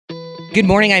Good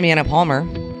morning, I'm Anna Palmer.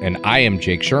 And I am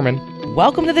Jake Sherman.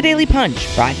 Welcome to the Daily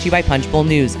Punch, brought to you by Punchbowl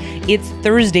News. It's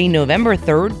Thursday, November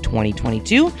 3rd,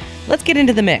 2022. Let's get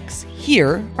into the mix.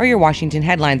 Here are your Washington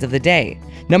headlines of the day.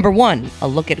 Number 1, a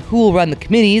look at who will run the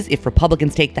committees if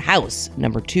Republicans take the House.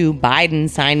 Number 2, Biden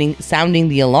sounding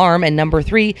the alarm. And number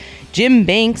 3, Jim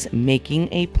Banks making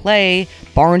a play,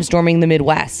 barnstorming the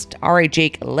Midwest. All right,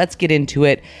 Jake, let's get into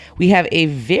it. We have a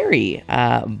very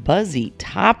buzzy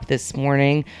top this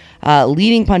morning.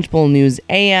 Leading Punchbowl News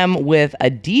AM with a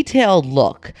detailed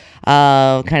look,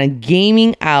 kind of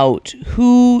gaming out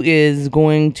who is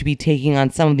going to be taking on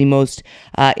some of the most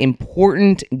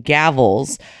important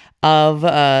gavels of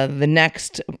the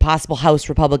next possible House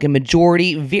Republican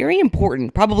majority. Very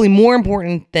important, probably more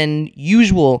important than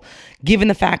usual, given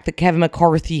the fact that Kevin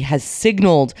McCarthy has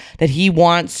signaled that he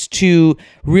wants to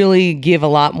really give a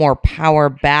lot more power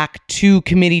back to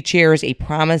committee chairs, a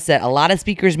promise that a lot of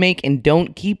speakers make and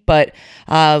don't keep, but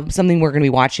something we're going to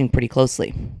be watching pretty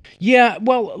closely. Yeah,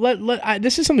 well,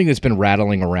 this is something that's been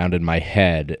rattling around in my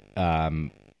head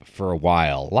for a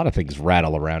while. A lot of things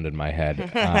rattle around in my head.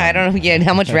 I don't know yet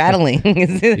how much rattling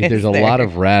is There's a there? lot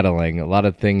of rattling, a lot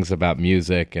of things about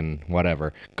music and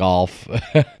whatever, golf. This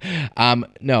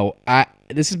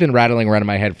has been rattling around in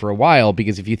my head for a while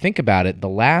because if you think about it, the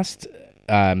last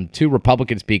two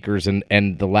Republican speakers and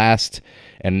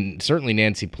certainly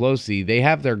Nancy Pelosi, they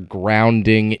have their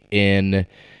grounding in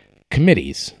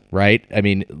committees, right? I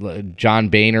mean, John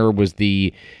Boehner was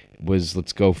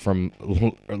let's go from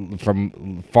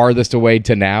farthest away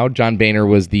to now. John Boehner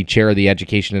was the chair of the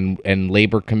Education and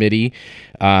Labor Committee,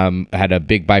 had a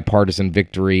big bipartisan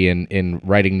victory in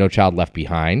writing No Child Left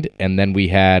Behind. And then we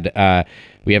have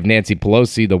Nancy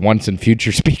Pelosi, the once and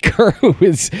future speaker,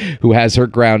 who has her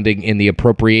grounding in the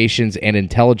Appropriations and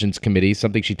Intelligence Committee,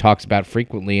 something she talks about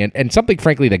frequently, and something,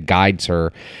 frankly, that guides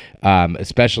her,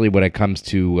 especially when it comes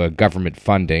to government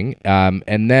funding.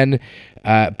 And then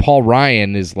Paul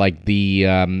Ryan is like the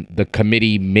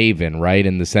committee maven, right?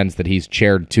 In the sense that he's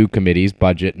chaired two committees,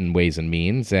 Budget and Ways and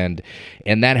Means, and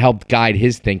that helped guide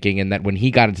his thinking. And that when he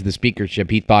got into the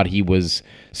speakership, he thought he was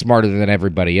smarter than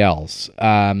everybody else,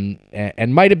 and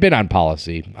might have been on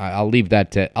policy. I'll leave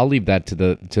that to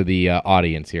the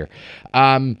audience here.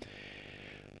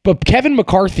 But Kevin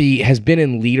McCarthy has been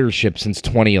in leadership since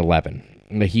 2011.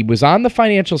 He was on the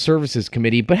Financial Services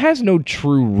Committee, but has no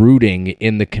true rooting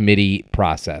in the committee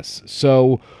process.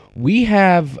 So we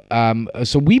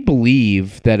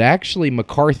believe that actually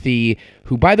McCarthy,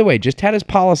 who, by the way, just had his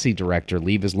policy director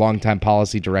leave, his longtime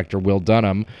policy director, Will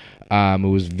Dunham,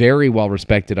 who was very well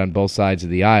respected on both sides of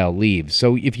the aisle, leave.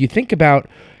 So if you think about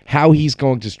how he's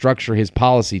going to structure his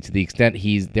policy to the extent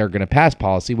they're going to pass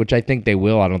policy, which I think they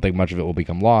will. I don't think much of it will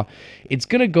become law. It's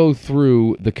going to go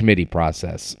through the committee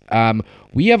process.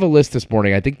 We have a list this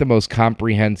morning. I think the most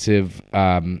comprehensive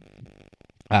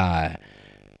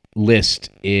list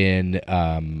in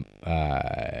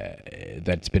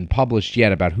that's been published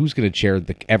yet about who's going to chair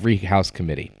every House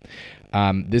committee.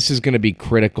 This is going to be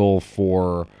critical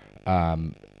for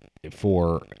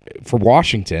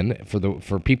Washington,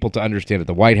 for people to understand at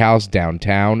the White House,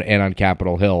 downtown, and on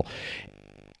Capitol Hill.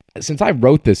 Since I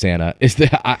wrote this, Anna,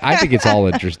 I think it's all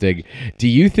interesting. Do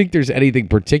you think there's anything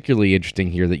particularly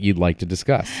interesting here that you'd like to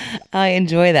discuss? I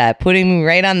enjoy that, putting me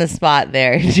right on the spot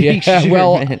there. Yeah,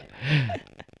 well,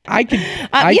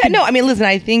 listen,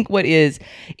 I think what is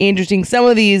interesting, some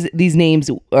of these names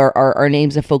are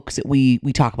names of folks that we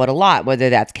talk about a lot, whether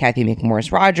that's Kathy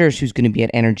McMorris Rodgers, who's going to be at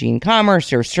Energy and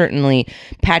Commerce, or certainly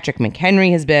Patrick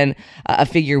McHenry has been a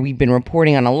figure we've been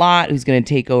reporting on a lot, who's going to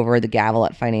take over the gavel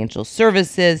at Financial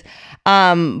Services.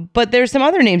 But there's some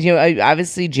other names,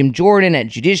 obviously Jim Jordan at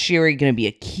Judiciary, going to be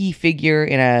a key figure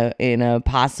in a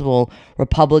possible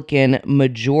Republican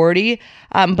majority.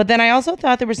 But then I also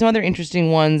thought there were some other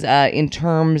interesting ones in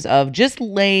terms of just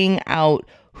laying out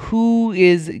who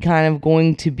is kind of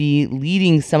going to be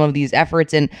leading some of these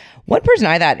efforts. And one person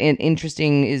I thought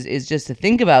interesting is just to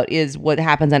think about is what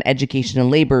happens on education and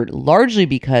labor, largely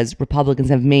because Republicans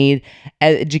have made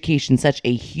education such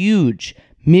a huge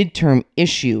midterm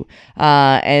issue.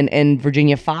 And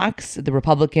Virginia Foxx, the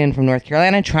Republican from North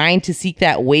Carolina, trying to seek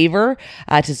that waiver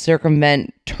to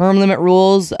circumvent term limit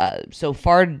rules. So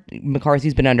far,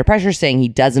 McCarthy's been under pressure, saying he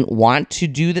doesn't want to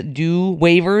do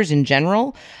waivers in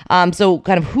general. So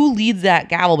kind of who leads that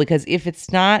gavel? Because if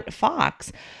it's not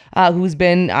Foxx, who's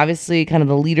been obviously kind of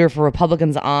the leader for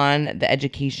Republicans on the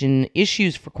education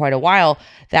issues for quite a while,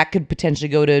 that could potentially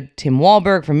go to Tim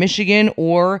Walberg from Michigan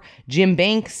or Jim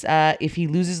Banks if he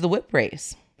loses the whip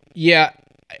race. Yeah,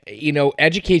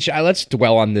 Education, let's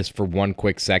dwell on this for one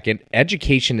quick second.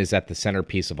 Education is at the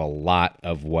centerpiece of a lot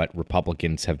of what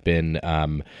Republicans have been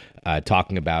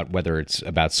talking about, whether it's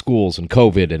about schools and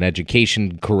COVID and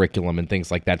education curriculum and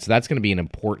things like that. So that's going to be an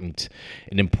important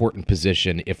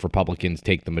position if Republicans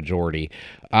take the majority.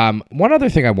 One other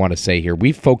thing I want to say here,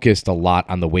 we've focused a lot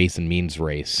on the Ways and Means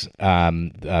race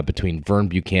between Vern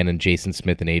Buchanan, Jason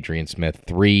Smith, and Adrian Smith,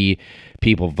 three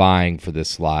people vying for this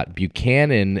slot.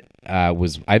 Buchanan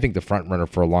was, I think, the front runner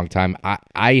for a long time.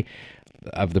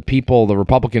 Of the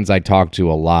Republicans I talk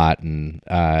to a lot, and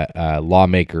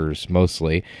lawmakers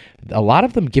mostly, a lot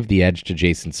of them give the edge to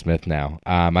Jason Smith now.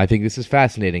 I think this is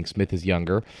fascinating. Smith is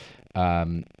younger.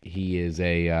 He is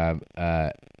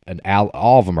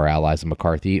all of them are allies of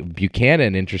McCarthy.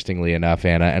 Buchanan, interestingly enough,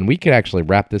 Anna, and we could actually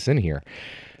wrap this in here.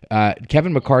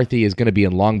 Kevin McCarthy is going to be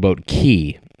in Longboat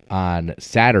Key on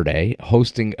Saturday,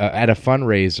 hosting at a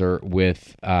fundraiser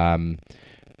with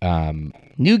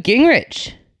Newt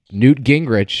Gingrich.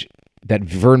 That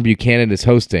Vern Buchanan is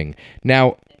hosting.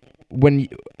 Now, when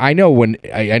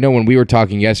we were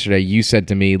talking yesterday, you said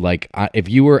to me, like, if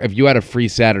you had a free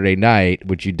Saturday night,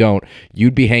 which you don't,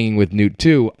 you'd be hanging with Newt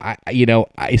too.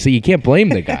 So you can't blame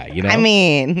the guy. I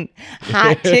mean,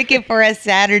 hot ticket for a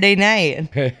Saturday night.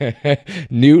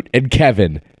 Newt and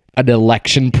Kevin, an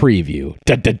election preview.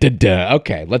 Da, da, da, da.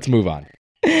 Okay, let's move on.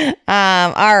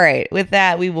 All right. With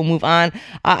that, we will move on.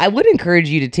 I would encourage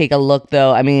you to take a look,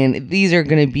 though. I mean, these are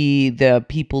going to be the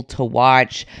people to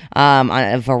watch on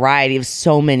a variety of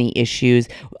so many issues.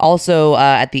 Also,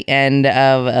 at the end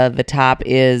of the top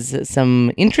is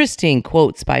some interesting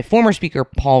quotes by former Speaker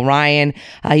Paul Ryan.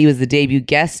 He was the debut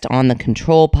guest on the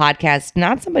Control podcast.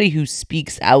 Not somebody who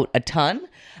speaks out a ton.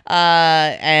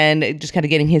 And just kind of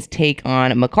getting his take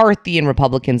on McCarthy and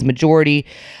Republicans' majority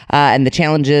and the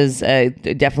challenges.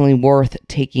 Definitely worth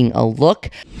taking a look.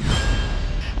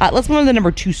 Let's move on to the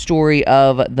number 2 story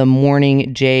of the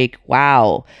morning, Jake.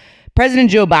 Wow. President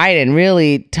Joe Biden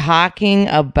really talking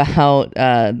about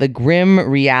the grim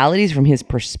realities from his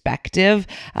perspective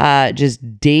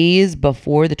just days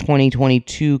before the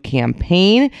 2022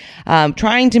 campaign,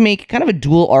 trying to make kind of a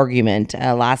dual argument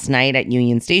last night at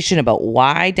Union Station about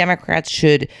why Democrats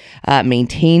should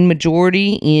maintain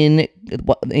majority in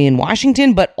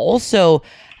Washington, but also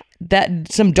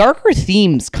that some darker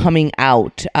themes coming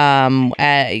out.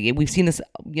 We've seen this,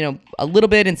 a little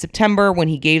bit in September when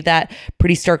he gave that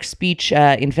pretty stark speech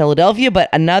in Philadelphia, but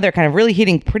another kind of really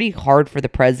hitting pretty hard for the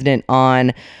president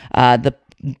on the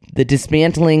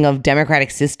dismantling of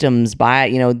democratic systems by,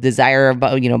 desire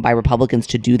by Republicans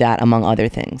to do that, among other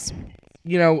things.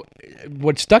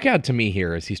 What stuck out to me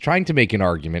here is he's trying to make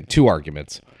two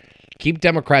arguments. Keep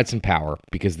Democrats in power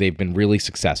because they've been really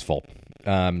successful.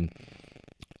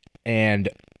 And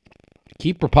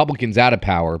keep Republicans out of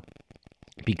power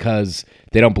because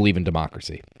they don't believe in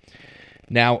democracy.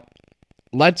 Now,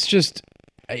 it's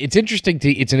an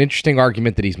interesting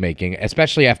argument that he's making,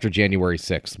 especially after January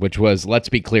 6th, which was, let's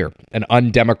be clear, an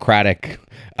undemocratic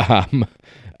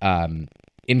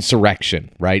insurrection,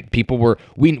 right?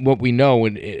 What we know,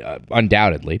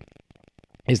 undoubtedly,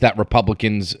 is that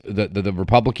Republicans, the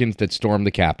Republicans that stormed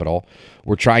the Capitol,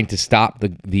 were trying to stop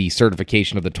the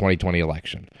certification of the 2020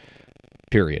 election.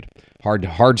 Period.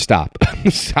 Hard stop.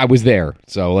 I was there,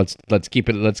 so let's keep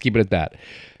it at that.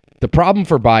 The problem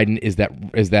for Biden is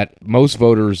that most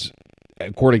voters,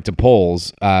 according to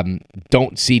polls,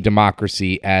 don't see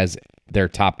democracy as their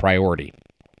top priority.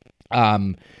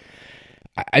 I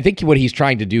think what he's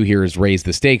trying to do here is raise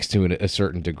the stakes to a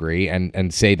certain degree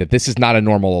and say that this is not a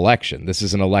normal election. This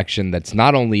is an election that's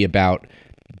not only about,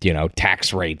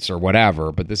 tax rates or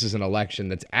whatever, but this is an election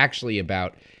that's actually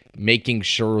about making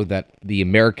sure that the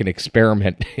American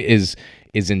experiment is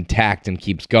intact and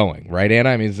keeps going. Right, Anna?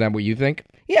 I mean, is that what you think?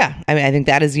 Yeah, I mean, I think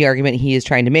that is the argument he is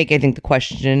trying to make. I think the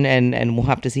question, and we'll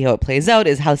have to see how it plays out,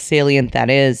 is how salient that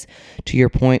is, to your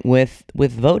point, with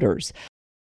voters.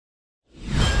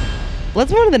 Let's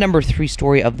move on to the number 3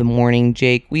 story of the morning,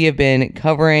 Jake. We have been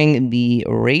covering the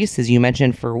race, as you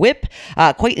mentioned, for whip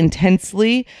quite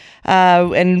intensely.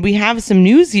 And we have some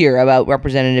news here about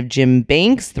Representative Jim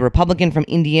Banks, the Republican from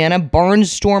Indiana,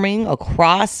 barnstorming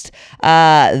across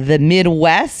the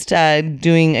Midwest,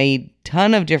 doing a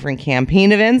ton of different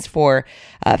campaign events for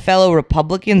fellow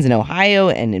Republicans in Ohio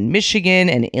and in Michigan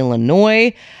and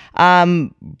Illinois.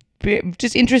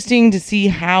 Just interesting to see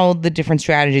how the different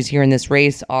strategies here in this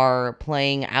race are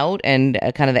playing out, and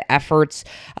kind of the efforts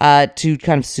to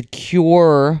kind of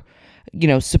secure,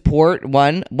 support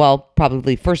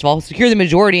probably first of all secure the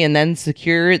majority, and then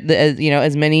secure the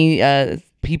as many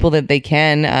people that they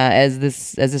can as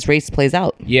this race plays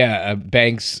out. Yeah,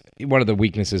 Banks. One of the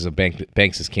weaknesses of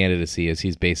Banks's candidacy is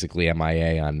he's basically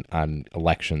MIA on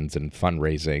elections and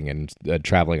fundraising and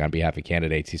traveling on behalf of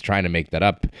candidates. He's trying to make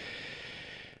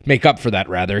up for that.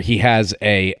 Rather, he has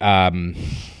a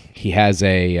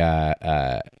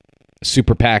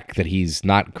super PAC that he's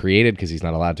not created because he's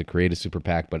not allowed to create a super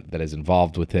PAC, but that is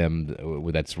involved with him.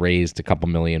 That's raised a couple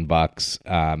 $1 million.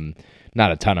 Not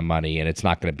a ton of money, and it's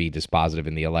not going to be dispositive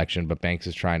in the election, but Banks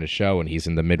is trying to show, and he's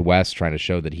in the Midwest trying to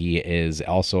show that he is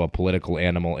also a political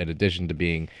animal in addition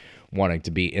to wanting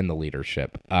to be in the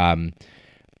leadership. I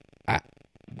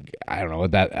don't know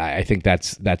that. I think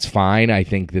that's fine. I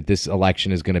think that this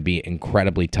election is going to be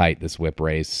incredibly tight. This whip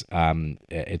race.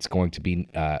 It's going to be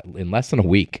in less than a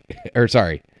week,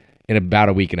 in about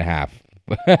a week and a half.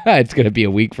 It's going to be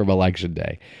a week from Election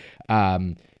Day.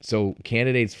 So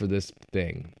candidates for this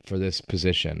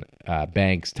position,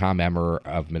 Banks, Tom Emmer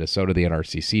of Minnesota, the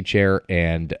NRCC chair,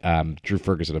 and Drew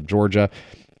Ferguson of Georgia,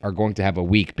 are going to have a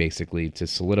week basically to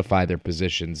solidify their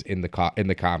positions in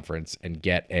the conference and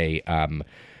get a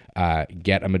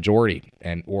majority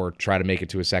or try to make it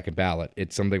to a second ballot.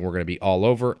 It's something we're going to be all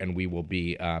over, and we will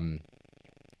be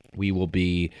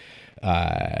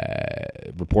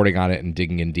reporting on it and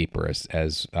digging in deeper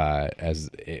as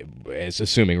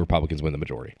assuming Republicans win the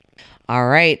majority. All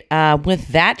right. With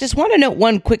that, just want to note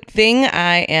one quick thing.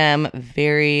 I am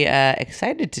very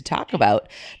excited to talk about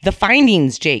the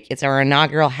findings, Jake. It's our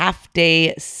inaugural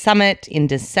half-day summit in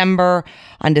December,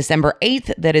 on December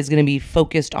 8th, that is going to be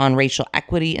focused on racial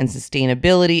equity and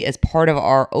sustainability as part of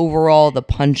our overall The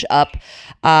Punch Up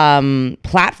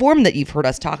platform that you've heard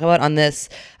us talk about on this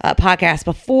podcast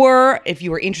before. If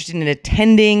you were interested in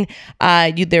attending,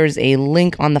 there's a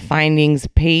link on the findings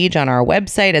page on our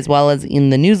website as well as in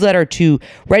the newsletter to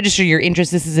register your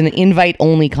interest. This is an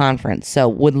invite-only conference, so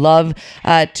would love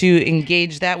to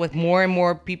engage that with more and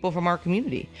more people from our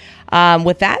community.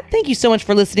 With that, thank you so much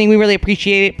for listening. We really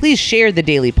appreciate it. Please share the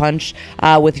Daily Punch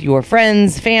with your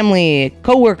friends, family,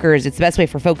 coworkers. It's the best way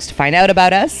for folks to find out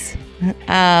about us.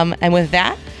 And with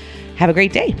that, have a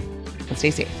great day.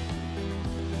 Stay safe.